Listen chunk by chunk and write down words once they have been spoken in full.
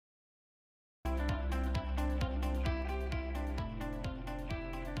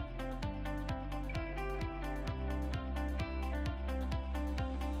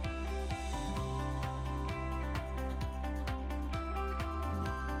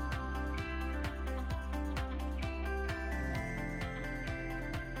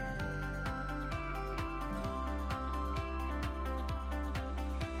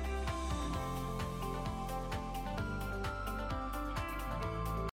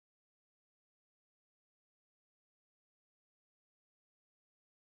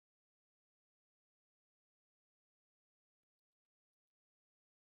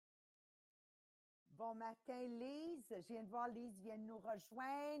Bon matin, Lise. Je viens de voir Lise vient de nous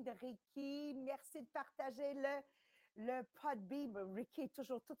rejoindre. Ricky, merci de partager le Podbeam. Ricky est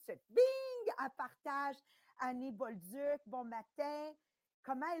toujours tout de suite. Bing! Elle partage. Annie Bolduc, bon matin.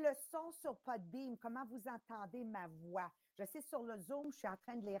 Comment est le son sur Podbeam? Comment vous entendez ma voix? Je sais, sur le Zoom, je suis en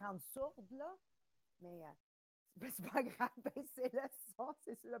train de les rendre sourdes, là, mais ben, c'est pas grave, ben, c'est le son,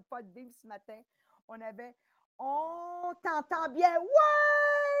 c'est sur le Podbeam ce matin. On avait, on t'entend bien. Ouais!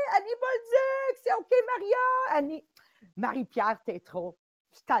 Annie Bolduc, c'est OK, Maria. Annie, Marie-Pierre Tétrault,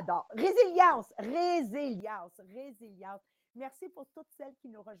 je t'adore. Résilience, résilience, résilience. Merci pour toutes celles qui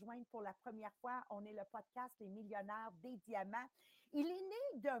nous rejoignent pour la première fois. On est le podcast Les Millionnaires des Diamants. Il est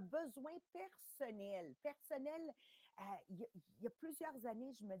né d'un besoin personnel. Personnel, il y a plusieurs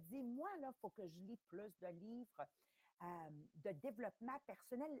années, je me dis, moi, là, il faut que je lis plus de livres de développement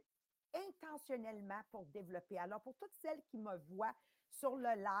personnel intentionnellement pour développer. Alors, pour toutes celles qui me voient sur le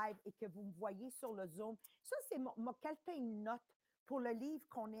live et que vous me voyez sur le Zoom, ça, c'est m'a calqué une note pour le livre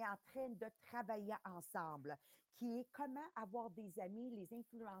qu'on est en train de travailler ensemble, qui est Comment avoir des amis, les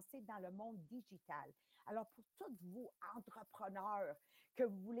influencer dans le monde digital. Alors, pour tous vous, entrepreneurs, que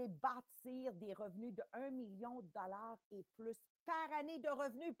vous voulez bâtir des revenus de 1 million de dollars et plus par année de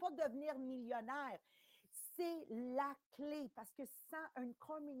revenus, pas devenir millionnaire, c'est la clé parce que sans une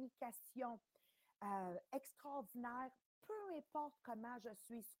communication extraordinaire, peu importe comment je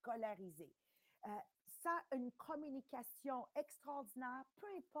suis scolarisée, euh, sans une communication extraordinaire, peu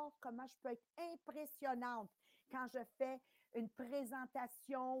importe comment je peux être impressionnante quand je fais une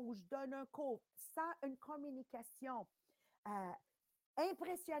présentation ou je donne un cours, sans une communication euh,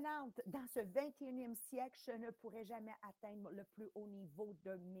 impressionnante dans ce 21e siècle, je ne pourrais jamais atteindre le plus haut niveau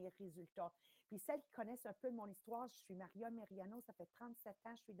de mes résultats. Puis celles qui connaissent un peu mon histoire, je suis Maria Meriano, ça fait 37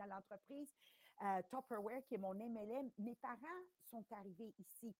 ans, je suis dans l'entreprise Tupperware, qui est mon MLM. Mes parents sont arrivés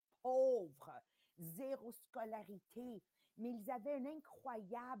ici pauvres, zéro scolarité, mais ils avaient une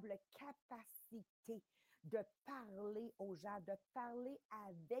incroyable capacité de parler aux gens, de parler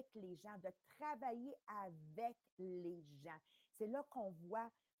avec les gens, de travailler avec les gens. C'est là qu'on voit,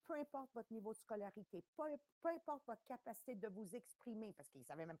 peu importe votre niveau de scolarité, peu importe votre capacité de vous exprimer, parce qu'ils ne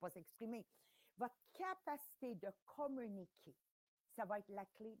savaient même pas s'exprimer, votre capacité de communiquer, ça va être la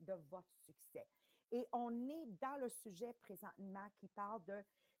clé de votre succès. Et on est dans le sujet présentement qui parle de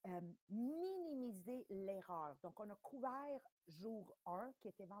minimiser l'erreur. Donc, on a couvert jour 1, qui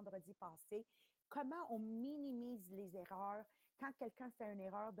était vendredi passé, comment on minimise les erreurs. Quand quelqu'un fait une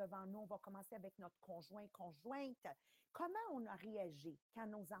erreur devant nous, on va commencer avec notre conjoint, conjointe. Comment on a réagi quand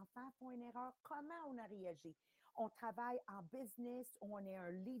nos enfants font une erreur? Comment on a réagi? On travaille en business, on est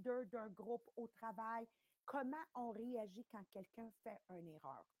un leader d'un groupe au travail. Comment on réagit quand quelqu'un fait une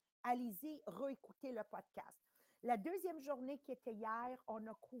erreur? Allez-y, réécoutez le podcast. La deuxième journée qui était hier, on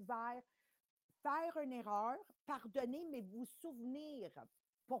a couvert faire une erreur, pardonner, mais vous souvenir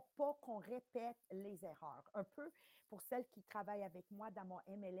pour pas qu'on répète les erreurs. Un peu pour celles qui travaillent avec moi dans mon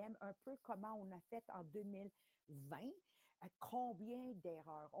MLM, un peu comment on a fait en 2020. Combien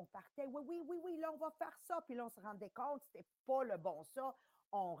d'erreurs? On partait, oui, oui, oui, oui, là, on va faire ça. Puis là, on se rendait compte, c'était pas le bon ça.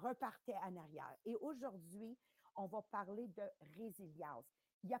 On repartait en arrière. Et aujourd'hui, on va parler de résilience.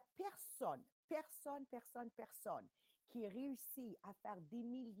 Il n'y a personne qui réussit à faire des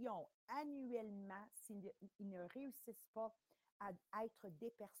millions annuellement s'ils ne réussissent pas à être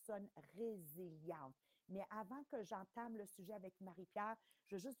des personnes résilientes. Mais avant que j'entame le sujet avec Marie-Pierre,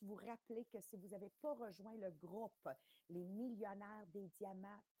 je veux juste vous rappeler que si vous n'avez pas rejoint le groupe Les Millionnaires des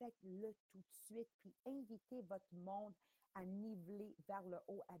Diamants, faites-le tout de suite, puis invitez votre monde à niveler vers le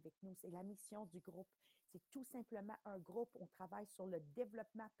haut avec nous. C'est la mission du groupe. C'est tout simplement un groupe. On travaille sur le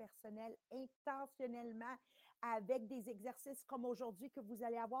développement personnel intentionnellement avec des exercices comme aujourd'hui que vous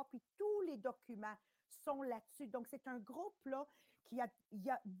allez avoir, puis tous les documents sont là-dessus. Donc, c'est un groupe là il y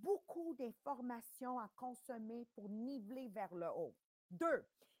a beaucoup d'informations à consommer pour niveler vers le haut. 2,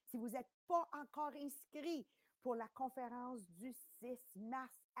 si vous n'êtes pas encore inscrit pour la conférence du 6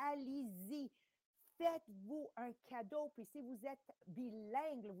 mars, allez-y. Faites-vous un cadeau. Puis si vous êtes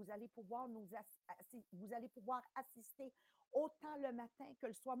bilingue, vous allez pouvoir assister autant le matin que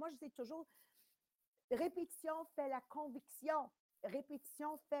le soir. Moi, je dis toujours, répétition fait la conviction.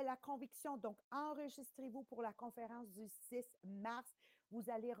 Répétition fait la conviction. Donc, enregistrez-vous pour la conférence du 6 mars. Vous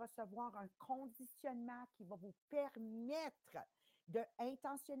allez recevoir un conditionnement qui va vous permettre de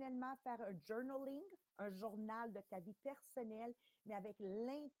intentionnellement faire un journaling, un journal de ta vie personnelle, mais avec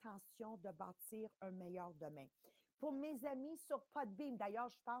l'intention de bâtir un meilleur demain. Pour mes amis sur Podbeam, d'ailleurs,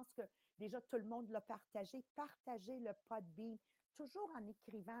 je pense que déjà tout le monde l'a partagé, partagez le Podbeam toujours en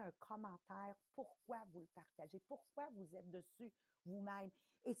écrivant un commentaire, pourquoi vous le partagez, pourquoi vous êtes dessus vous-même.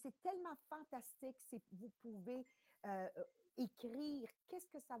 Et c'est tellement fantastique si vous pouvez euh, euh, écrire qu'est-ce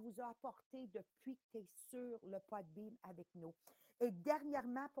que ça vous a apporté depuis que tu es sur le Podbean avec nous. Et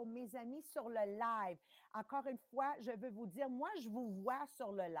dernièrement, pour mes amis sur le live, encore une fois, je veux vous dire, moi, je vous vois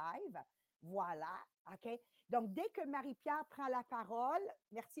sur le live. Voilà, OK? Donc, dès que Marie-Pierre prend la parole,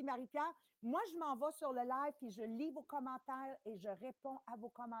 merci Marie-Pierre, moi, je m'en vais sur le live puis je lis vos commentaires et je réponds à vos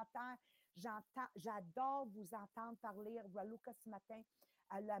commentaires. J'adore vous entendre parler. Raluca, ce matin,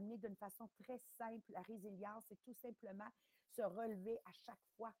 elle l'a amené d'une façon très simple. La résilience, c'est tout simplement se relever à chaque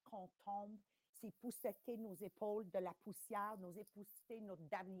fois qu'on tombe. C'est pousseter nos épaules de la poussière, nos épousseter notre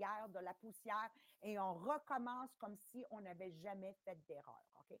derrière de la poussière et on recommence comme si on n'avait jamais fait d'erreur.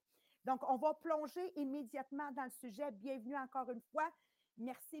 OK? Donc, on va plonger immédiatement dans le sujet. Bienvenue encore une fois.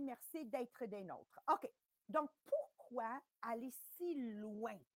 Merci, merci d'être des nôtres. OK. Donc, pourquoi aller si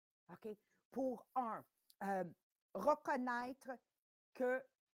loin? OK? Pour euh, reconnaître que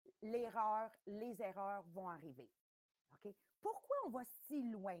les erreurs vont arriver. OK? Pourquoi on va si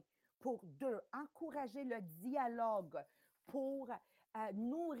loin? Pour deux, encourager le dialogue, pour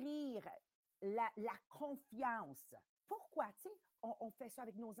nourrir la confiance. Pourquoi? Tu sais, on fait ça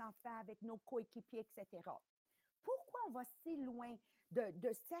avec nos enfants, avec nos coéquipiers, etc. Pourquoi on va si loin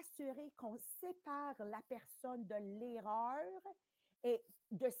de s'assurer qu'on sépare la personne de l'erreur et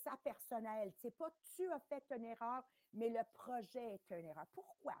de sa personnelle? C'est pas tu as fait une erreur, mais le projet est une erreur.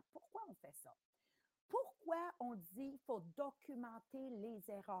 Pourquoi? Pourquoi on fait ça? Pourquoi on dit qu'il faut documenter les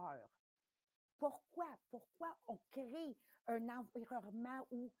erreurs? Pourquoi? Pourquoi on crée un environnement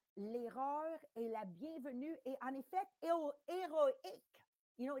où l'erreur est la bienvenue et en effet héroïque?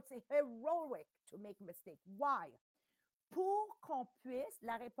 You know, it's heroic to make a mistake. Why? Pour qu'on puisse,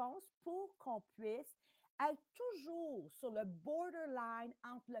 la réponse, pour qu'on puisse être toujours sur le borderline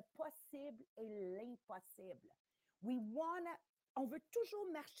entre le possible et l'impossible. On veut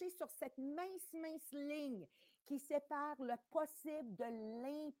toujours marcher sur cette mince, mince ligne qui sépare le possible de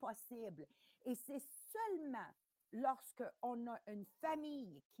l'impossible. Et c'est seulement lorsqu'on a une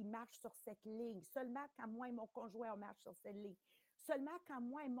famille qui marche sur cette ligne, seulement quand moi et mon conjoint, on marche sur cette ligne, seulement quand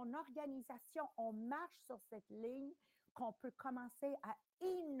moi et mon organisation, on marche sur cette ligne, qu'on peut commencer à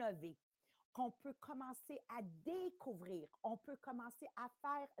innover, qu'on peut commencer à découvrir, on peut commencer à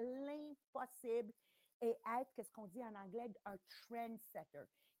faire l'impossible et être, qu'est-ce qu'on dit en anglais, un trendsetter,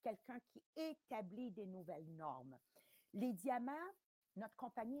 quelqu'un qui établit des nouvelles normes. Les diamants, notre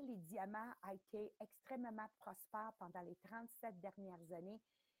compagnie Les Diamants a été extrêmement prospère pendant les 37 dernières années.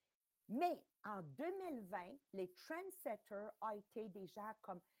 Mais en 2020, les trendsetters ont été déjà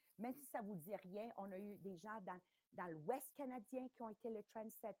comme, même si ça ne vous dit rien, on a eu des gens dans l'Ouest canadien qui ont été les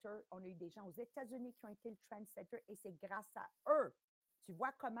trendsetters, on a eu des gens aux États-Unis qui ont été les trendsetters et c'est grâce à eux. Tu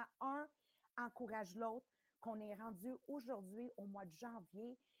vois comment un encourage l'autre, qu'on est rendu aujourd'hui au mois de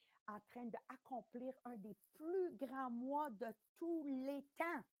janvier en train d'accomplir un des plus grands mois de tous les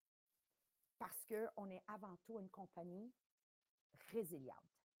temps parce qu'on est avant tout une compagnie résiliente.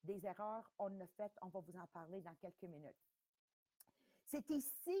 Des erreurs, on en a fait, on va vous en parler dans quelques minutes. C'est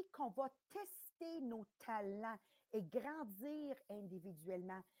ici qu'on va tester nos talents et grandir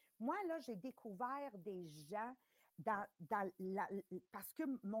individuellement. Moi, là, j'ai découvert des gens parce que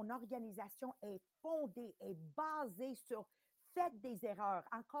mon organisation est fondée, est basée sur faites des erreurs.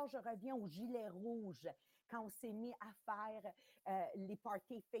 Encore, je reviens au gilet rouge quand on s'est mis à faire les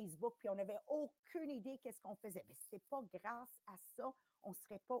parties Facebook, puis on n'avait aucune idée qu'est-ce qu'on faisait. Mais ce n'est pas grâce à ça, on ne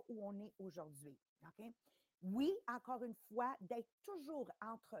serait pas où on est aujourd'hui. OK? Oui, encore une fois, d'être toujours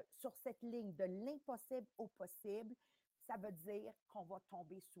sur cette ligne de l'impossible au possible, ça veut dire qu'on va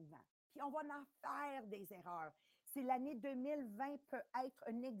tomber souvent. Puis on va en faire des erreurs. Si l'année 2020 peut être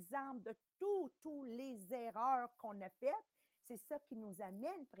un exemple de toutes les erreurs qu'on a faites, c'est ça qui nous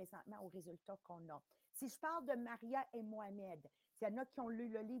amène présentement aux résultats qu'on a. Si je parle de Maria et Mohamed, s'il y en a qui ont lu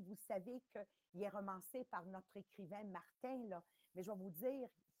le livre, vous savez qu'il est romancé par notre écrivain Martin, là. Mais je vais vous dire,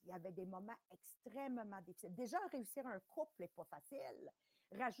 il y avait des moments extrêmement difficiles. Déjà, réussir un couple n'est pas facile.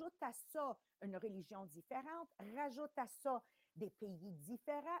 Rajoute à ça une religion différente, rajoute à ça des pays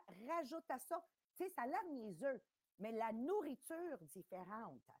différents, rajoute à ça, tu sais, ça a l'air niaiseux, mais la nourriture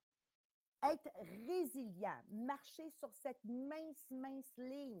différente. Être résilient, marcher sur cette mince, mince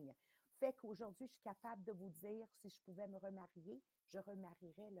ligne, fait qu'aujourd'hui, je suis capable de vous dire, si je pouvais me remarier, je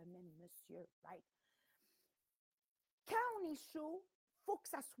remarierais le même monsieur, right? Quand on échoue, il faut que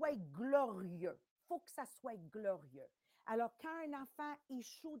ça soit glorieux. Il faut que ça soit glorieux. Alors, quand un enfant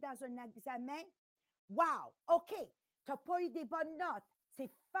échoue dans un examen, wow, OK, tu n'as pas eu des bonnes notes.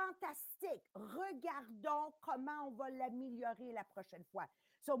 C'est fantastique. Regardons comment on va l'améliorer la prochaine fois.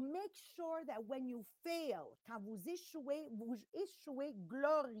 So make sure that when you fail, quand vous échouez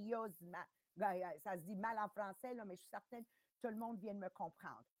glorieusement. Ça se dit mal en français, là, mais je suis certaine que tout le monde vient de me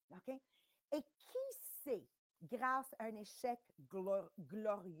comprendre. OK? Et qui sait, grâce à un échec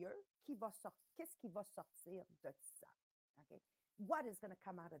glorieux, qu'est-ce qui va sortir de ça? OK? What is going to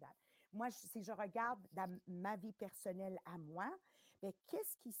come out of that? Moi, si je regarde dans ma vie personnelle à moi, bien,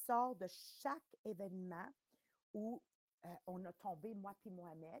 qu'est-ce qui sort de chaque événement où on a tombé, moi puis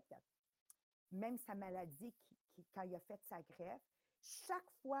Mohamed, même sa maladie, quand il a fait sa greffe, chaque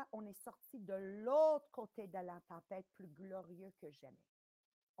fois, on est sorti de l'autre côté de la tempête plus glorieux que jamais.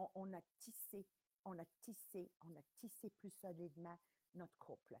 On a tissé, on a tissé, on a tissé plus solidement notre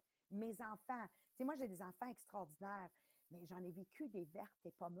couple. Mes enfants, tu sais, moi, j'ai des enfants extraordinaires, mais j'en ai vécu des vertes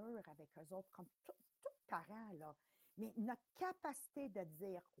et pas mûres avec eux autres, comme tout parent, là. Mais notre capacité de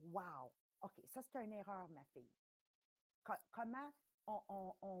dire, wow, OK, ça, c'est une erreur, ma fille. Comment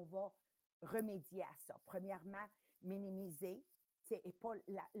on va remédier à ça? Premièrement, minimiser, et pas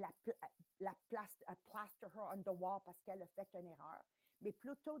la plaster her on the wall parce qu'elle a fait une erreur, mais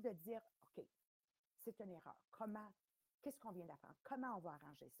plutôt de dire, OK, c'est une erreur. Qu'est-ce qu'on vient d'apprendre? Comment on va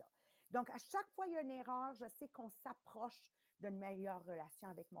arranger ça? Donc, à chaque fois qu'il y a une erreur, je sais qu'on s'approche d'une meilleure relation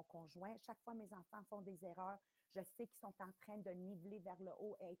avec mon conjoint. Chaque fois mes enfants font des erreurs, je sais qu'ils sont en train de niveler vers le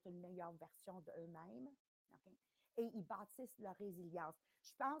haut et être une meilleure version d'eux-mêmes. Okay? Et ils bâtissent leur résilience.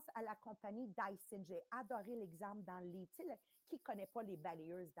 Je pense à la compagnie Dyson. J'ai adoré l'exemple dans le livre. Tu sais, qui ne connaît pas les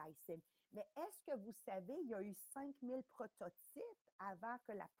balayeuses Dyson? Mais est-ce que vous savez, il y a eu 5000 prototypes avant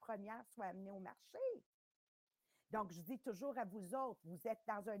que la première soit amenée au marché? Donc, je dis toujours à vous autres, vous êtes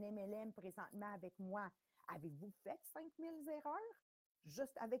dans un MLM présentement avec moi. Avez-vous fait 5000 erreurs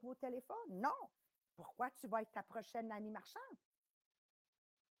juste avec vos téléphones? Non. Pourquoi tu vas être ta prochaine Annie Marchand?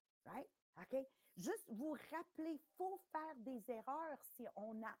 Right? OK? Juste vous rappeler, il faut faire des erreurs si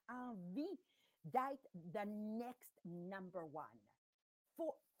on a envie d'être the next number one.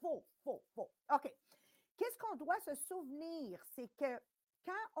 Faut. OK. Qu'est-ce qu'on doit se souvenir? C'est que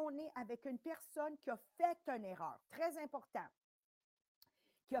quand on est avec une personne qui a fait une erreur, très important,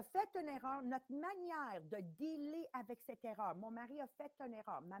 qui a fait une erreur, notre manière de dealer avec cette erreur, mon mari a fait une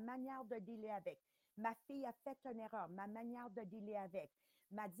erreur, ma manière de dealer avec, ma fille a fait une erreur, ma manière de dealer avec,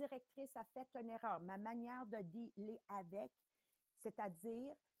 ma directrice a fait une erreur, ma manière de dealer avec,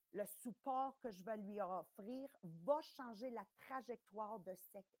 c'est-à-dire le support que je vais lui offrir, va changer la trajectoire de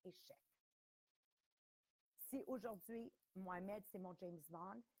cet échec. Si aujourd'hui, Mohamed, c'est mon James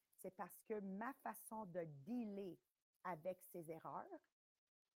Bond, c'est parce que ma façon de dealer avec ses erreurs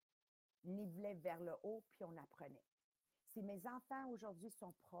nivelait vers le haut, puis on apprenait. Si mes enfants aujourd'hui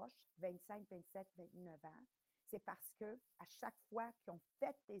sont proches, 25, 27, 29 ans, c'est parce que à chaque fois qu'ils ont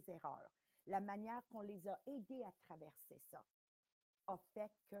fait des erreurs, la manière qu'on les a aidés à traverser ça a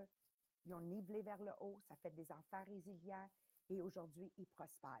fait qu'ils ont nivelé vers le haut, ça fait des enfants résilients et aujourd'hui, ils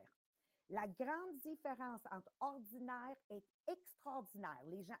prospèrent. La grande différence entre ordinaire et extraordinaire,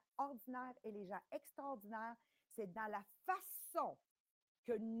 les gens ordinaires et les gens extraordinaires, c'est dans la façon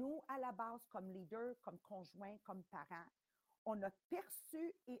que nous, à la base, comme leaders, comme conjoints, comme parents, on a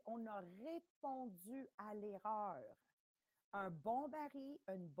perçu et on a répondu à l'erreur. Un bon mari,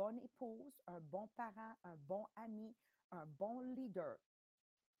 une bonne épouse, un bon parent, un bon ami, un bon leader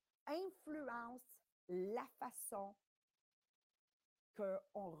influence la façon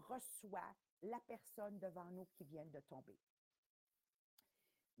qu'on reçoit la personne devant nous qui vient de tomber.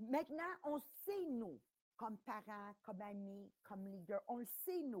 Maintenant, on sait, nous, comme parents, comme amis, comme leaders, on le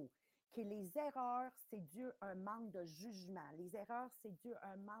sait, nous, que les erreurs, c'est dû à un manque de jugement. Les erreurs, c'est dû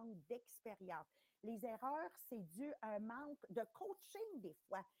à un manque d'expérience. Les erreurs, c'est dû à un manque de coaching des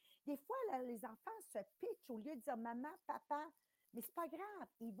fois. Des fois, là, les enfants se pitchent au lieu de dire « Maman, papa », mais c'est pas grave,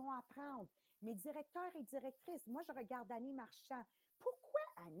 ils vont apprendre. Mes directeurs et directrices, moi, je regarde Annie Marchand. Pourquoi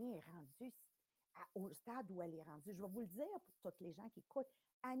Annie est rendue au stade où elle est rendue? Je vais vous le dire pour toutes les gens qui écoutent.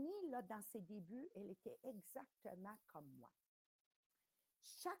 Annie, là, dans ses débuts, elle était exactement comme moi.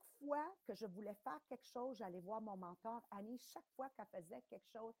 Chaque fois que je voulais faire quelque chose, j'allais voir mon mentor, Annie, chaque fois qu'elle faisait quelque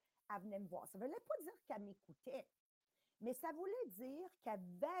chose, elle venait me voir. Ça ne voulait pas dire qu'elle m'écoutait, mais ça voulait dire qu'elle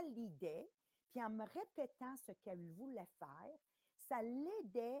validait, puis en me répétant ce qu'elle voulait faire, ça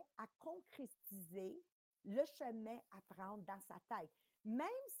l'aidait à concrétiser le chemin à prendre dans sa tête. Même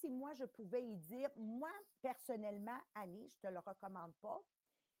si moi, je pouvais y dire, moi, personnellement, Annie, je ne te le recommande pas,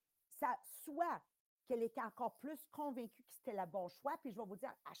 ça soit qu'elle était encore plus convaincue que c'était le bon choix, puis je vais vous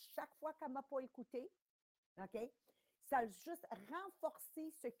dire, à chaque fois qu'elle ne m'a pas écouté, OK, ça a juste renforcé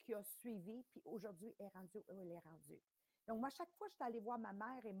ce qui a suivi, puis aujourd'hui, elle est rendue où elle est rendue. Donc, moi, chaque fois que je suis allée voir ma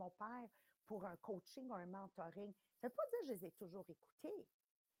mère et mon père pour un coaching ou un mentoring, ça ne veut pas dire que je les ai toujours écoutés,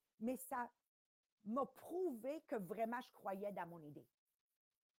 mais ça m'a prouvé que vraiment je croyais dans mon idée.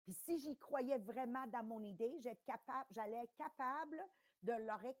 Puis si j'y croyais vraiment dans mon idée, j'allais être capable de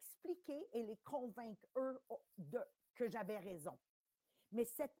leur expliquer et les convaincre, eux, que j'avais raison. Mais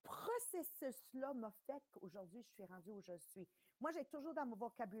ce processus-là m'a fait qu'aujourd'hui, je suis rendue où je suis. Moi, j'ai toujours dans mon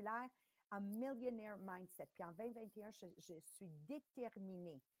vocabulaire un millionaire mindset. Puis en 2021, je suis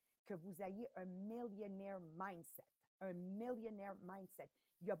déterminée que vous ayez un millionaire mindset. Un millionaire mindset.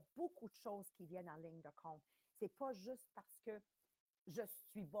 Il y a beaucoup de choses qui viennent en ligne de compte. Ce n'est pas juste parce que je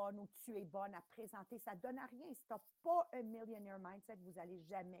suis bonne ou tu es bonne à présenter. Ça ne donne à rien. Si tu n'as pas un millionaire mindset, vous n'allez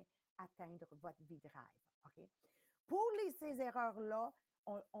jamais atteindre votre vie de rêve. Okay? Pour ces erreurs-là,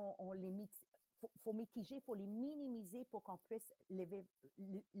 on les faut mitiger, il faut les minimiser pour qu'on puisse les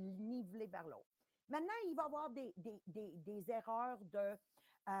niveler vers l'autre. Maintenant, il va y avoir des erreurs de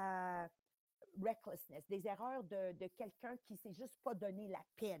recklessness, des erreurs de quelqu'un qui ne s'est juste pas donné la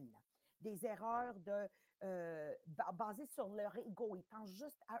peine, des erreurs basées sur leur ego, ils pensent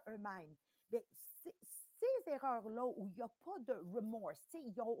juste à eux-mêmes. Mais ces erreurs-là où il n'y a pas de remorse,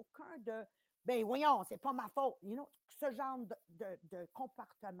 il n'y a aucun de ben voyons, c'est pas ma faute. Ce genre de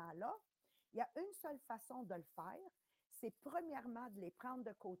comportement-là, il y a une seule façon de le faire, c'est premièrement de les prendre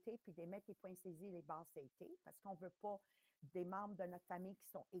de côté puis de les mettre les poings saisis, les barres sautées, parce qu'on ne veut pas des membres de notre famille qui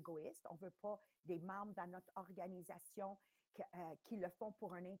sont égoïstes, on ne veut pas des membres dans notre organisation qui le font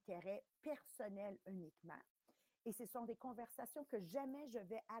pour un intérêt personnel uniquement. Et ce sont des conversations que jamais je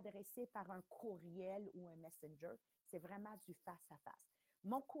vais adresser par un courriel ou un messenger. C'est vraiment du face-à-face.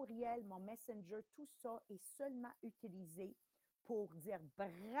 Mon courriel, mon messenger, tout ça est seulement utilisé pour dire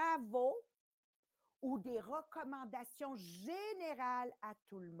bravo ou des recommandations générales à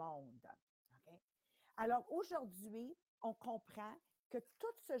tout le monde. Okay? Alors aujourd'hui, on comprend que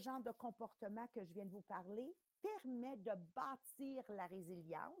tout ce genre de comportement que je viens de vous parler permet de bâtir la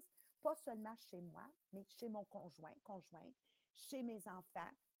résilience, pas seulement chez moi, mais chez mon conjointe, chez mes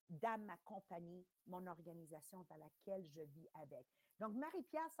enfants, dans ma compagnie, mon organisation dans laquelle je vis avec. Donc,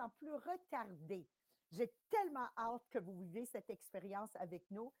 Marie-Pierre, sans plus retarder, j'ai tellement hâte que vous viviez cette expérience avec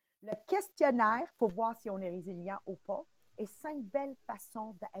nous. Le questionnaire pour voir si on est résilient ou pas et 5 belles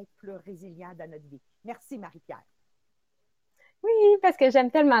façons d'être plus résilient dans notre vie. Merci, Marie-Pierre. Oui, parce que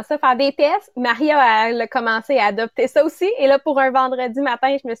j'aime tellement ça, faire des tests. Maria, elle a commencé à adopter ça aussi. Et là, pour un vendredi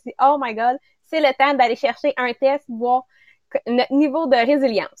matin, je me suis dit, oh my God, c'est le temps d'aller chercher un test, voir notre niveau de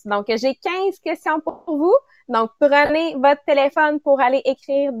résilience. Donc, j'ai 15 questions pour vous. Donc, prenez votre téléphone pour aller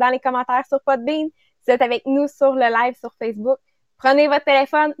écrire dans les commentaires sur Podbean. Si vous êtes avec nous sur le live sur Facebook, prenez votre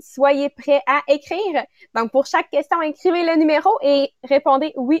téléphone, soyez prêts à écrire. Donc, pour chaque question, écrivez le numéro et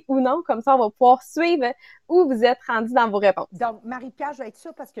répondez oui ou non. Comme ça, on va pouvoir suivre où vous êtes rendu dans vos réponses. Donc, Marie-Pierre, je vais être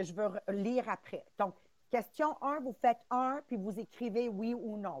sûre parce que je veux lire après. Donc, question 1, vous faites 1, puis vous écrivez oui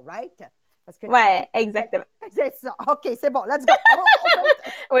ou non, right? Parce que ouais, exactement. C'est ça. OK, c'est bon, let's go.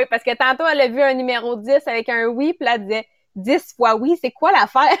 Oui, parce que tantôt, elle a vu un numéro 10 avec un oui, puis là, elle disait 10 fois oui, c'est quoi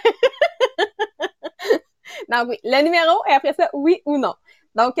l'affaire? Donc, oui, le numéro et après ça, oui ou non.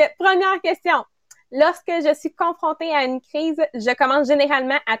 Donc, première question. Lorsque je suis confrontée à une crise, je commence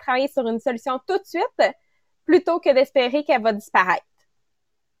généralement à travailler sur une solution tout de suite plutôt que d'espérer qu'elle va disparaître.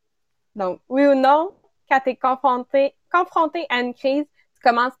 Donc, oui ou non, quand tu es confronté à une crise, tu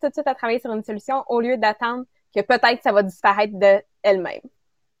commences tout de suite à travailler sur une solution au lieu d'attendre que peut-être ça va disparaître d'elle-même.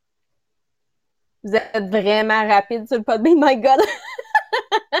 Vous êtes vraiment rapide sur le Podbean, my God!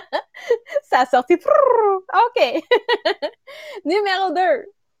 Ça a sorti. OK. Numéro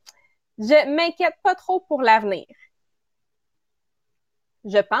 2. Je m'inquiète pas trop pour l'avenir.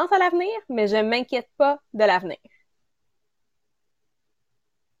 Je pense à l'avenir, mais je m'inquiète pas de l'avenir.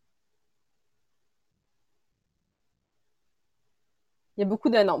 Il y a beaucoup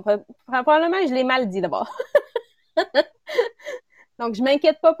de noms. Probablement, je l'ai mal dit d'abord. Donc, je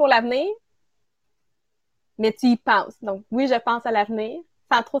m'inquiète pas pour l'avenir, mais tu y penses. Donc, oui, je pense à l'avenir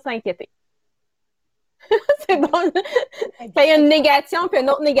sans trop s'inquiéter. C'est bon. Quand il y a une négation puis une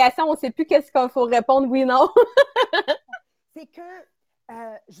autre négation, on ne sait plus qu'est-ce qu'il faut répondre, oui, non. C'est que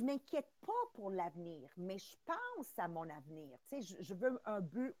je ne m'inquiète pas pour l'avenir, mais je pense à mon avenir. Tu sais, je veux un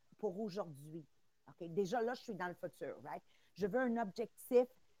but pour aujourd'hui. Okay? Déjà là, je suis dans le futur, right? Je veux un objectif.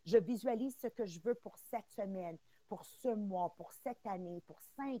 Je visualise ce que je veux pour cette semaine, pour ce mois, pour cette année, pour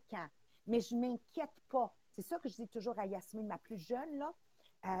 5 ans. Mais je ne m'inquiète pas. C'est ça que je dis toujours à Yasmine, ma plus jeune, là.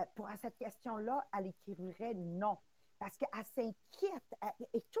 Pour cette question-là, elle écrirait non. Parce qu'elle s'inquiète, elle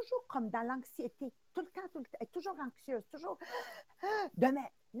est toujours comme dans l'anxiété, tout le temps, elle est toujours anxieuse, toujours demain.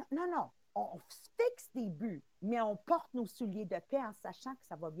 Non, non, non. on fixe des buts, mais on porte nos souliers de paix en sachant que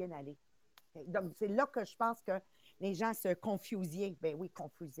ça va bien aller. Donc, c'est là que je pense que les gens se confusaient. Ben oui,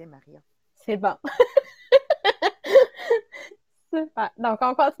 confusaient, Maria. C'est bon. Super. Donc,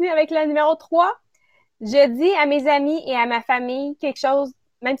 on continue avec le numéro 3. Je dis à mes amis et à ma famille quelque chose,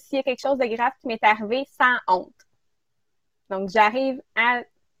 même s'il y a quelque chose de grave qui m'est arrivé, sans honte. Donc, j'arrive à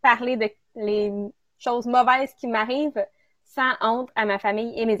parler de les choses mauvaises qui m'arrivent sans honte à ma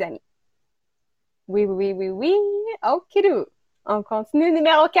famille et mes amis. Oui, oui, oui, oui, oui. OK. On continue.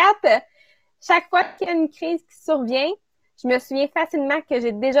 Numéro 4. Chaque fois qu'il y a une crise qui survient, je me souviens facilement que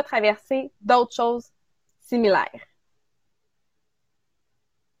j'ai déjà traversé d'autres choses similaires.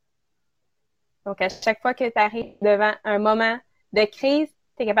 Donc, à chaque fois que tu arrives devant un moment de crise,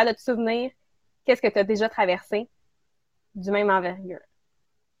 tu es capable de te souvenir qu'est-ce que tu as déjà traversé du même envergure.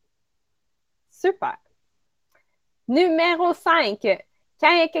 Super. Numéro 5. Quand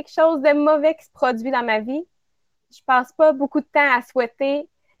il y a quelque chose de mauvais qui se produit dans ma vie, je passe pas beaucoup de temps à souhaiter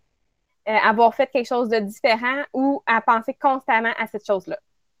avoir fait quelque chose de différent ou à penser constamment à cette chose-là.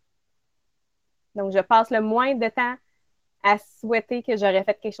 Donc, je passe le moins de temps à souhaiter que j'aurais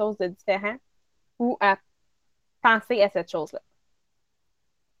fait quelque chose de différent ou à penser à cette chose-là.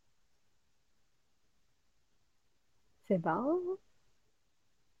 C'est bon.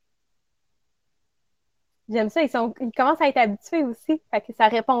 J'aime ça, ils commencent à être habitués aussi, fait que ça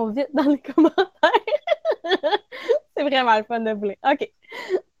répond vite dans les commentaires. C'est vraiment le fun de vous lire. OK.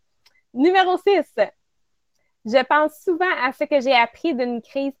 Numéro 6. Je pense souvent à ce que j'ai appris d'une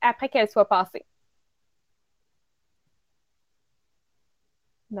crise après qu'elle soit passée.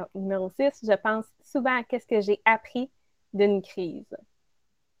 Donc, numéro 6, je pense souvent à ce que j'ai appris d'une crise.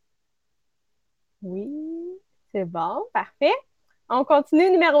 Oui, c'est bon, parfait. On continue.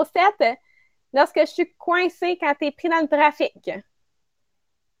 Numéro 7. Lorsque je suis coincée quand tu es pris dans le trafic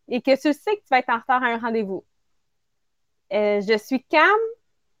et que tu sais que tu vas être en retard à un rendez-vous. Je suis calme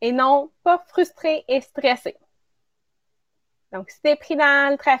et non pas frustrée et stressée. Donc, si tu es pris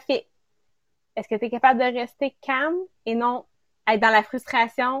dans le trafic, est-ce que tu es capable de rester calme et non être dans la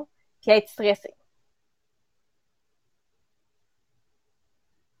frustration puis être stressé?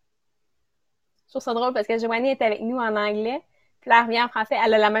 Je trouve ça drôle parce que Joanie est avec nous en anglais, puis là, elle revient en français,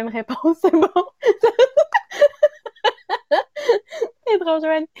 elle a la même réponse, c'est bon. C'est drôle,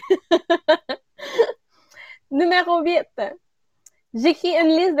 Joanie. Numéro 8. J'écris une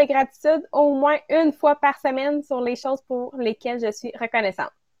liste de gratitude au moins une fois par semaine sur les choses pour lesquelles je suis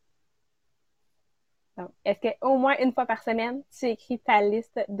reconnaissante. Donc, est-ce qu'au moins une fois par semaine, tu écris ta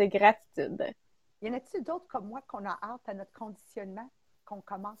liste de gratitude? Y en a-t-il d'autres comme moi qu'on a hâte à notre conditionnement, qu'on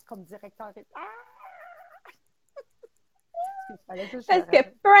commence comme directeur? Parce que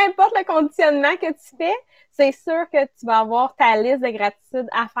peu importe le conditionnement que tu fais, c'est sûr que tu vas avoir ta liste de gratitude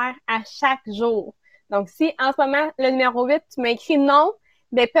à faire à chaque jour. Donc, si en ce moment, le numéro 8, tu m'écris non,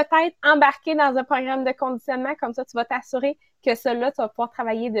 ben peut-être embarquer dans un programme de conditionnement, comme ça, tu vas t'assurer que cela, tu vas pouvoir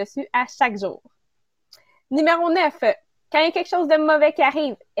travailler dessus à chaque jour. Numéro 9, quand il y a quelque chose de mauvais qui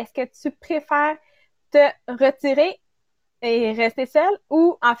arrive, est-ce que tu préfères te retirer et rester seul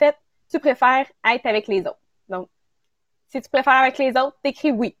ou, en fait, tu préfères être avec les autres? Donc, si tu préfères avec les autres,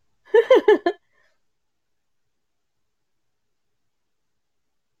 t'écris oui.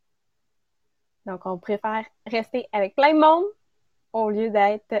 Donc, on préfère rester avec plein de monde au lieu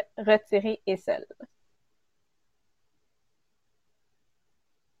d'être retiré et seul.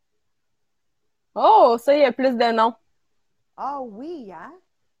 Oh, ça, il y a plus de noms. Ah oui, hein?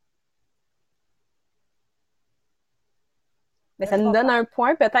 Mais ça nous donne un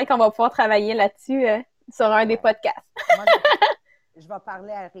point. Peut-être qu'on va pouvoir travailler là-dessus sur un des podcasts. Moi, je vais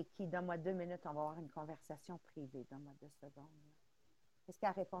parler à Ricky. Donne-moi 2 minutes, on va avoir une conversation privée. Donne-moi 2 secondes. Qu'est-ce qu'elle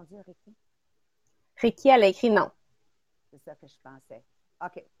a répondu, Ricky? Ricky, elle a écrit non. C'est ça que je pensais.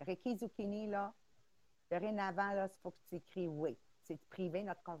 OK. Ricky Zucchini, là, dorénavant, là, il faut que tu écris oui. C'est privé,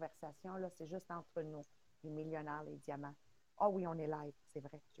 notre conversation, là, c'est juste entre nous, les millionnaires, les diamants. Ah oui, on est live, c'est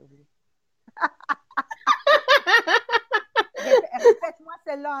vrai, j'ai oublié. Répète-moi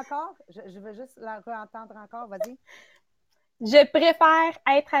celle-là encore. Je veux juste la re-entendre encore. Vas-y. Je préfère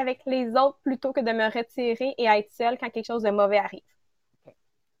être avec les autres plutôt que de me retirer et être seule quand quelque chose de mauvais arrive. Okay.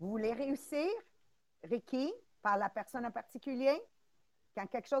 Vous voulez réussir, Ricky, par la personne en particulier? Quand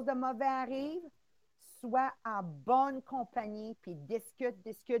quelque chose de mauvais arrive, sois en bonne compagnie, puis discute,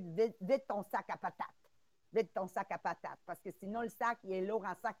 vide ton sac à patates. Vide ton sac à patates, parce que sinon, le sac, il est lourd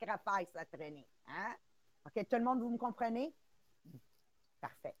en sacrifice à traîner. Hein? OK, tout le monde, vous me comprenez?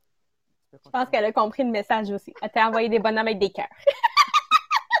 Parfait. Je pense qu'elle a compris le message aussi. Elle t'a envoyé des bonhommes avec des cœurs.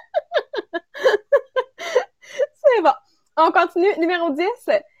 C'est bon. On continue. Numéro 10.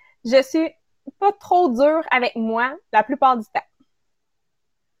 Je suis pas trop dure avec moi la plupart du temps.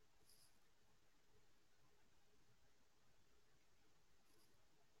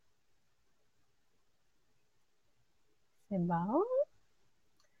 C'est bon.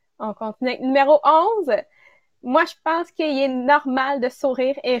 On continue avec numéro 11. Moi, je pense qu'il est normal de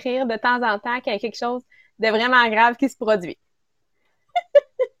sourire et rire de temps en temps quand il y a quelque chose de vraiment grave qui se produit.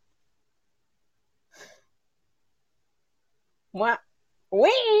 Moi,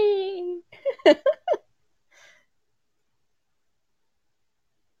 oui!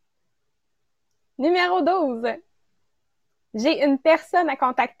 Numéro 12. J'ai une personne à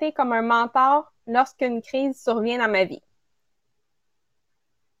contacter comme un mentor lorsqu'une crise survient dans ma vie.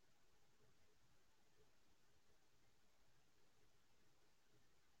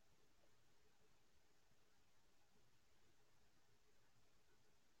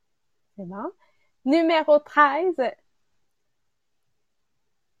 C'est bon. Numéro 13.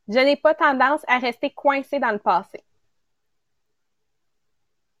 Je n'ai pas tendance à rester coincée dans le passé.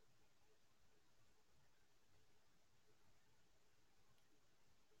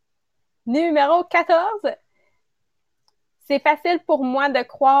 Numéro 14. C'est facile pour moi de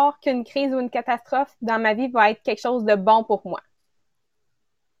croire qu'une crise ou une catastrophe dans ma vie va être quelque chose de bon pour moi.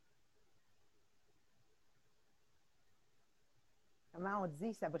 Comment on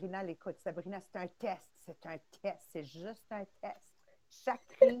dit, Sabrina, l'écoute, Sabrina, c'est un test, c'est juste un test. Chaque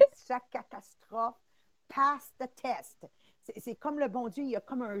crise, chaque catastrophe passe le test. C'est comme le bon Dieu, il y a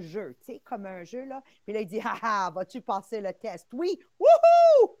comme un jeu, tu sais, comme un jeu, là. Puis là, il dit, ah ah, vas-tu passer le test? Oui,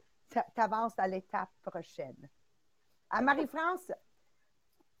 wouhou! T'avances à l'étape prochaine. À Marie-France?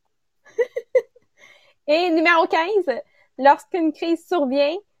 Et numéro 15, lorsqu'une crise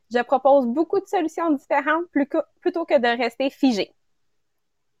survient, je propose beaucoup de solutions différentes plutôt que de rester figé.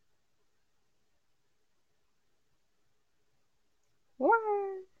 Ouais.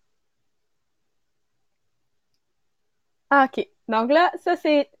 OK. Donc là, ça,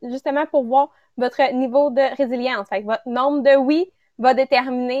 c'est justement pour voir votre niveau de résilience. Fait que votre nombre de oui va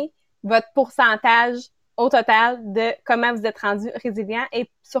déterminer votre pourcentage au total de comment vous êtes rendu résilient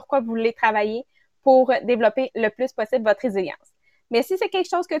et sur quoi vous voulez travailler pour développer le plus possible votre résilience. Mais si c'est quelque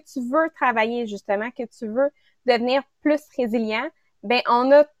chose que tu veux travailler, justement, que tu veux devenir plus résilient, ben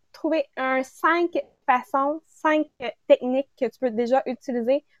on a trouvé 5 techniques que tu peux déjà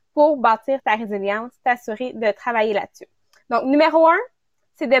utiliser pour bâtir ta résilience, t'assurer de travailler là-dessus. Donc, numéro 1,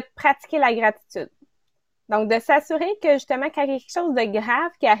 c'est de pratiquer la gratitude. Donc, de s'assurer que justement, quand il y a quelque chose de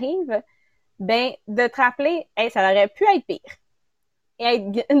grave qui arrive, ben, de te rappeler, hey, ça aurait pu être pire. Et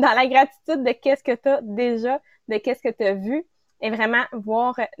être dans la gratitude de qu'est-ce que tu as déjà, de qu'est-ce que tu as vu, et vraiment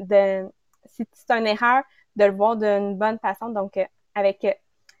voir si c'est une erreur, de le voir d'une bonne façon, donc avec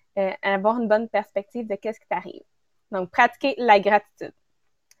avoir une bonne perspective de qu'est-ce qui t'arrive. Donc, pratiquer la gratitude.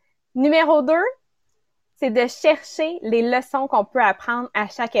 Numéro 2, c'est de chercher les leçons qu'on peut apprendre à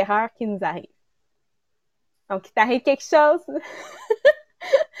chaque erreur qui nous arrive. Donc, il t'arrive quelque chose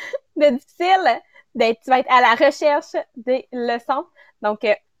de difficile, tu vas être à la recherche des leçons. Donc,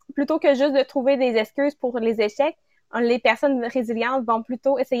 plutôt que juste de trouver des excuses pour les échecs, les personnes résilientes vont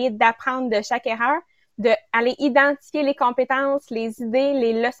plutôt essayer d'apprendre de chaque erreur, d'aller identifier les compétences, les idées,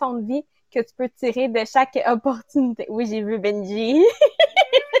 les leçons de vie que tu peux tirer de chaque opportunité. Oui, j'ai vu Benji.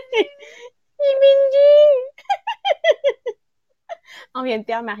 Benji! On vient de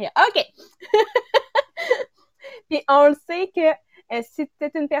perdre Maria. OK! Puis on le sait que si tu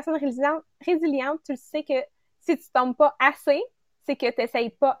es une personne résiliente, tu le sais que si tu tombes pas assez, c'est que tu n'essayes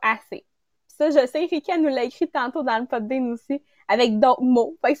pas assez. Puis ça, je sais, Rika nous l'a écrit tantôt dans le podbean aussi, avec d'autres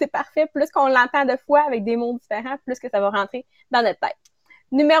mots. Fait que c'est parfait. Plus qu'on l'entend de fois avec des mots différents, plus que ça va rentrer dans notre tête.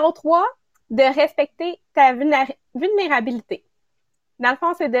 Numéro 3, de respecter ta vulnérabilité. Dans le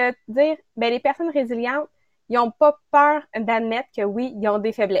fond, c'est de dire, ben les personnes résilientes, ils n'ont pas peur d'admettre que oui, ils ont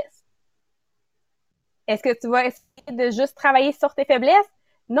des faiblesses. Est-ce que tu vas essayer de juste travailler sur tes faiblesses?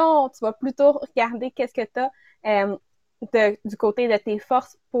 Non, tu vas plutôt regarder qu'est-ce que tu as du côté de tes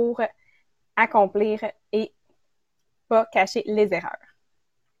forces pour accomplir et pas cacher les erreurs.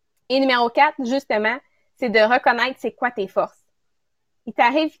 Et numéro 4, justement, c'est de reconnaître c'est quoi tes forces. Il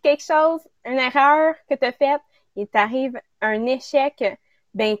t'arrive quelque chose, une erreur que tu as faite, il t'arrive un échec,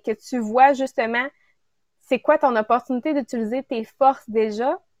 ben que tu vois justement c'est quoi ton opportunité d'utiliser tes forces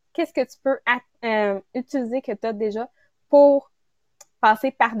déjà, qu'est-ce que tu peux utiliser que tu as déjà pour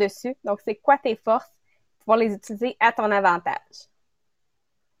passer par-dessus. Donc, c'est quoi tes forces, pouvoir les utiliser à ton avantage.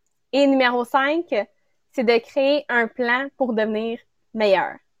 Et numéro 5, c'est de créer un plan pour devenir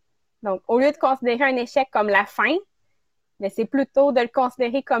meilleur. Donc, au lieu de considérer un échec comme la fin, mais c'est plutôt de le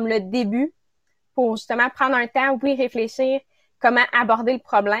considérer comme le début pour justement prendre un temps, oui, réfléchir, comment aborder le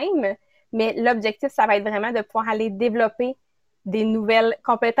problème, mais l'objectif, ça va être vraiment de pouvoir aller développer des nouvelles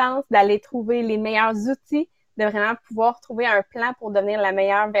compétences, d'aller trouver les meilleurs outils, de vraiment pouvoir trouver un plan pour devenir la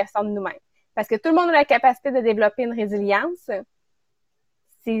meilleure version de nous-mêmes. Parce que tout le monde a la capacité de développer une résilience.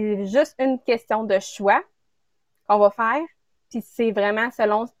 C'est juste une question de choix qu'on va faire. Puis c'est vraiment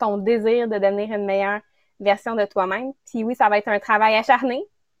selon ton désir de devenir une meilleure version de toi-même. Puis oui, ça va être un travail acharné.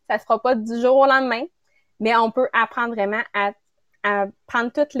 Ça se fera pas du jour au lendemain. Mais on peut apprendre vraiment à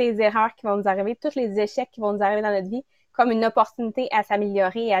prendre toutes les erreurs qui vont nous arriver, tous les échecs qui vont nous arriver dans notre vie comme une opportunité à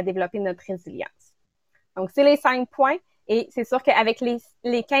s'améliorer et à développer notre résilience. Donc, c'est les 5 points. Et c'est sûr qu'avec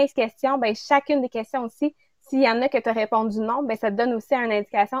les 15 questions, ben, chacune des questions aussi, s'il y en a que tu as répondu non, ben, ça te donne aussi une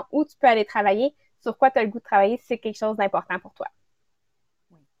indication où tu peux aller travailler, sur quoi tu as le goût de travailler si c'est quelque chose d'important pour toi.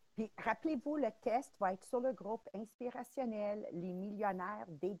 Oui. Puis rappelez-vous, le test va être sur le groupe inspirationnel, les millionnaires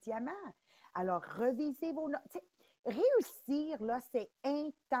des diamants. Alors, revisez vos notes. Réussir, là, c'est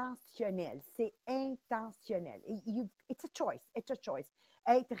intentionnel. C'est intentionnel. It's a choice. It's a choice.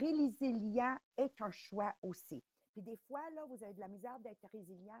 Être résilient est un choix aussi. Puis des fois, là, vous avez de la misère d'être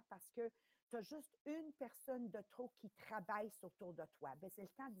résilient parce que tu as juste une personne de trop qui travaille autour de toi. Bien, c'est le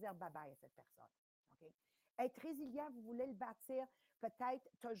temps de dire bye-bye à cette personne. Okay? Être résilient, vous voulez le bâtir, peut-être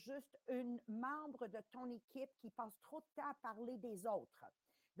tu as juste une membre de ton équipe qui passe trop de temps à parler des autres.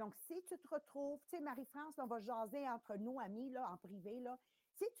 Donc, si tu te retrouves, tu sais, Marie-France, on va jaser entre nous, amis, là, en privé, là.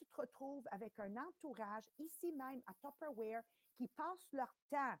 Si tu te retrouves avec un entourage, ici même à Tupperware, qui passe leur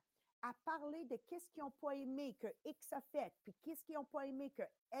temps à parler de qu'est-ce qu'ils n'ont pas aimé que X a fait, puis qu'est-ce qu'ils n'ont pas aimé que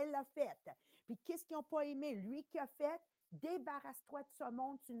elle a fait, puis qu'est-ce qu'ils n'ont pas aimé lui qui a fait, débarrasse-toi de ce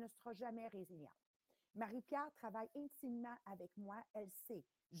monde, tu ne seras jamais résilient. Marie-Pierre travaille intimement avec moi. Elle sait.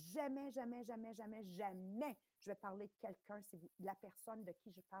 Jamais, jamais, jamais, jamais, jamais je vais parler de quelqu'un si la personne de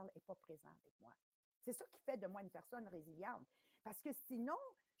qui je parle n'est pas présente avec moi. C'est ça qui fait de moi une personne résiliente. Parce que sinon,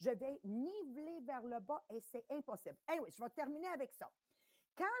 je vais niveler vers le bas et c'est impossible. Anyway, je vais terminer avec ça.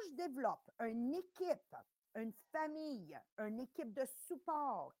 Quand je développe une équipe, une famille, une équipe de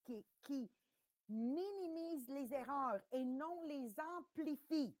support qui minimise les erreurs et non les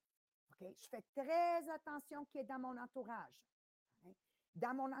amplifie, okay? Je fais très attention qui est dans mon entourage. Okay?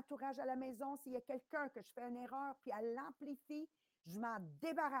 Dans mon entourage à la maison, s'il y a quelqu'un que je fais une erreur puis elle l'amplifie, je m'en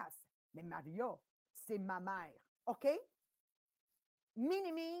débarrasse. Mais Maria, c'est ma mère. OK?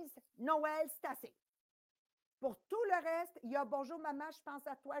 Minimise, Noël, c'est assez. Pour tout le reste, il y a bonjour maman, je pense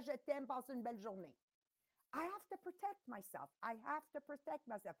à toi, je t'aime, passe une belle journée. I have to protect myself. I have to protect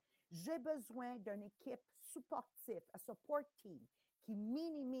myself. J'ai besoin d'une équipe supportive, un support team qui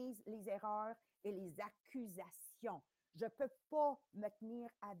minimise les erreurs et les accusations. Je ne peux pas me tenir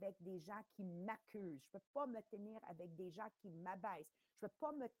avec des gens qui m'accusent. Je ne peux pas me tenir avec des gens qui m'abaissent. Je ne peux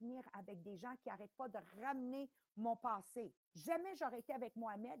pas me tenir avec des gens qui n'arrêtent pas de ramener mon passé. Jamais j'aurais été avec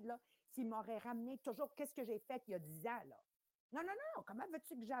Mohamed là, s'il m'aurait ramené toujours qu'est-ce que j'ai fait il y a 10 ans. Là. Non, non, non, comment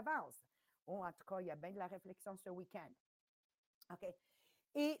veux-tu que j'avance? Oh, en tout cas, il y a bien de la réflexion ce week-end. OK.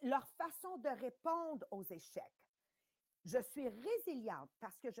 Et leur façon de répondre aux échecs. Je suis résiliente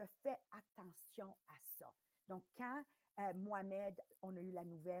parce que je fais attention à ça. Donc, quand Mohamed, on a eu la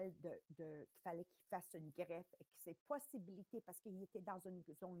nouvelle qu'il fallait qu'il fasse une greffe et que c'est possibilité, parce qu'il était dans une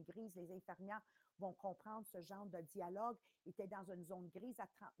zone grise, les infirmières vont comprendre ce genre de dialogue, il était dans une zone grise à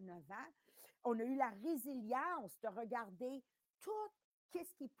 39 ans. On a eu la résilience de regarder tout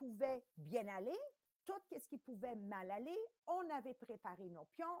ce qui pouvait bien aller, tout ce qui pouvait mal aller. On avait préparé nos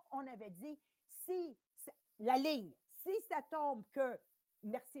pions, on avait dit, si la ligne, si ça tombe que,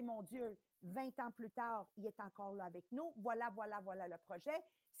 merci mon Dieu, 20 ans plus tard, il est encore là avec nous, voilà le projet.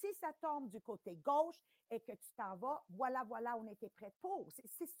 Si ça tombe du côté gauche et que tu t'en vas, voilà, on était prêt pour.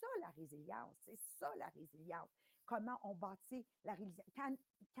 C'est ça la résilience, c'est ça la résilience. Comment on bâtit la résilience.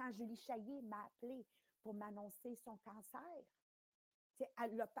 Quand Julie Chaillé m'a appelé pour m'annoncer son cancer,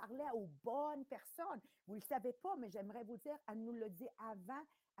 elle le parlait aux bonnes personnes. Vous ne le savez pas, mais j'aimerais vous dire, elle nous l'a dit avant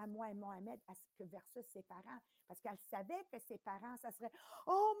à moi et Mohamed versus ses parents. Parce qu'elle savait que ses parents, ça serait «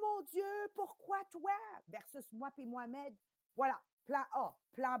 Oh mon Dieu, pourquoi toi? » Versus moi et Mohamed. Voilà, plan A,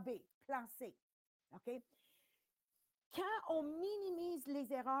 plan B, plan C. OK? Quand on minimise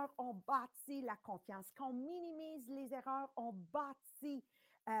les erreurs, on bâtit la confiance. Quand on minimise les erreurs, on bâtit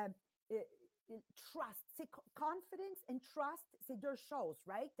trust. C'est confidence and trust, c'est deux choses,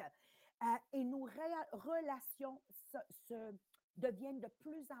 right? Et nos relations deviennent de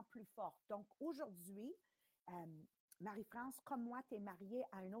plus en plus fortes. Donc, aujourd'hui, Marie-France, comme moi, tu es mariée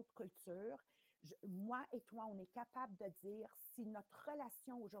à une autre culture. Moi et toi, on est capable de dire si notre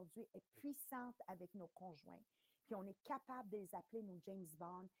relation aujourd'hui est puissante avec nos conjoints, puis on est capable de les appeler nos James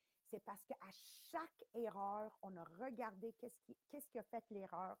Bond, c'est parce qu'à chaque erreur, on a regardé qu'est-ce qui a fait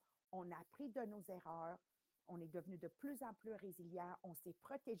l'erreur, on a appris de nos erreurs, on est devenu de plus en plus résilient, on s'est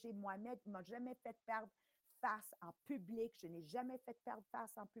protégé. Mohamed ne m'a jamais fait perdre face en public, je n'ai jamais fait perdre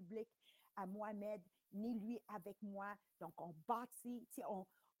face en public à Mohamed, ni lui avec moi. Donc, on bâtit,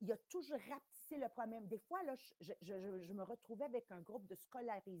 il a toujours rapetissé le problème. Des fois, là, je me retrouvais avec un groupe de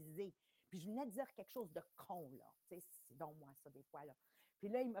scolarisés, puis je venais de dire quelque chose de con, là. C'est donc moi, ça, des fois, là. Puis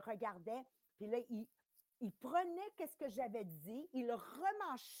là, il me regardait, puis là, il prenait ce que j'avais dit, il le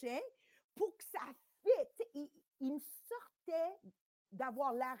remanchait pour que ça fitte. Il me sortait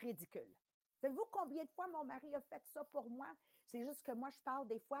d'avoir l'air ridicule. Savez-vous combien de fois mon mari a fait ça pour moi? C'est juste que moi, je parle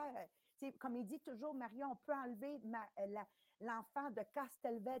des fois, comme il dit toujours, Maria, on peut enlever l'enfant de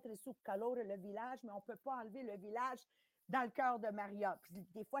Castelvetre sous Calore, le village, mais on ne peut pas enlever le village dans le cœur de Maria. Puis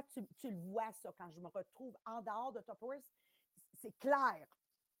des fois, tu le vois, ça, quand je me retrouve en dehors de Tupperware, c'est clair.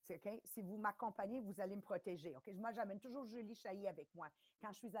 Okay? Si vous m'accompagnez, vous allez me protéger. Okay? Moi, j'amène toujours Julie Chailly avec moi.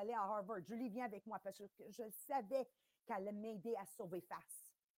 Quand je suis allée à Harvard, Julie vient avec moi parce que je savais qu'elle allait m'aider à sauver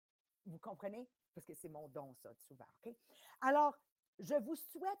face. Vous comprenez? Parce que c'est mon don, ça, souvent. Okay? Alors, je vous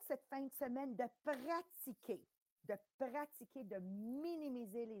souhaite cette fin de semaine de pratiquer, de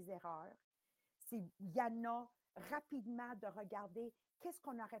minimiser les erreurs. S'il y en a, rapidement de regarder qu'est-ce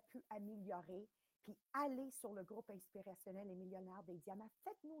qu'on aurait pu améliorer, puis aller sur le groupe inspirationnel Les Millionnaires des Diamants.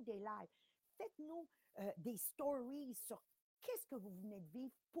 Faites-nous des lives, faites-nous des stories sur qu'est-ce que vous venez de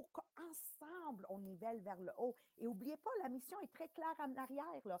vivre pour qu'ensemble, on nivelle vers le haut. Et n'oubliez pas, la mission est très claire en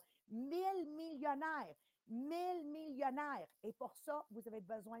arrière, là. 1000 millionnaires, 1000 millionnaires. Et pour ça, vous avez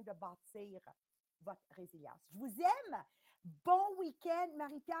besoin de bâtir votre résilience. Je vous aime. Bon week-end,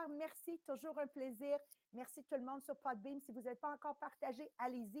 Marie-Pierre. Merci, toujours un plaisir. Merci tout le monde sur Podbean. Si vous n'êtes pas encore partagé,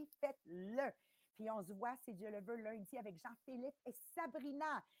 allez-y, faites-le. Puis on se voit, si Dieu le veut, lundi avec Jean-Philippe et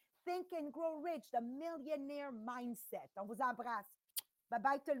Sabrina. Think and Grow Rich, the Millionaire Mindset. On vous embrasse.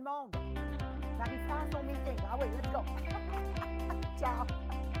 Bye-bye tout le monde. Marie-France au meeting. Ah oui, let's go. Ciao.